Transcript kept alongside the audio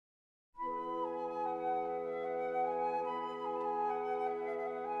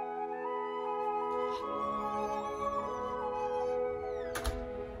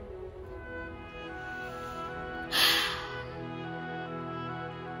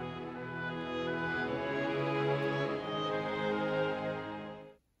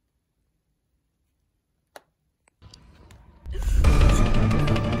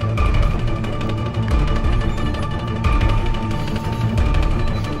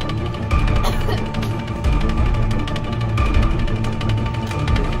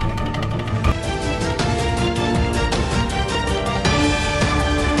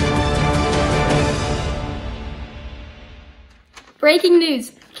Breaking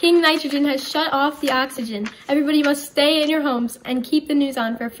news. King Nitrogen has shut off the oxygen. Everybody must stay in your homes and keep the news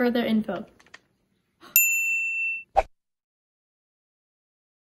on for further info.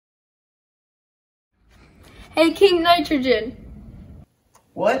 Hey, King Nitrogen.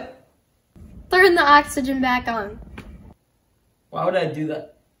 What? Turn the oxygen back on. Why would I do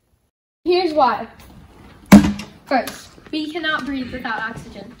that? Here's why. First, we cannot breathe without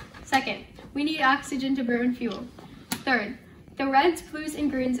oxygen. Second, we need oxygen to burn fuel. Third, the reds, blues, and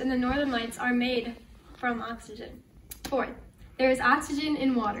greens in the northern lights are made from oxygen. Fourth, there is oxygen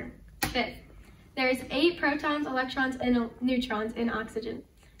in water. Fifth, there is 8 protons, electrons, and neutrons in oxygen.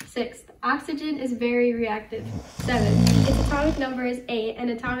 Sixth, oxygen is very reactive. 7, its atomic number is 8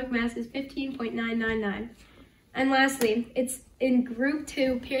 and atomic mass is 15.999. And lastly, it's in group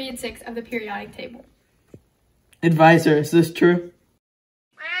 2, period 6 of the periodic table. Advisor, is this true?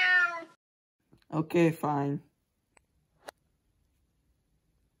 Okay, fine.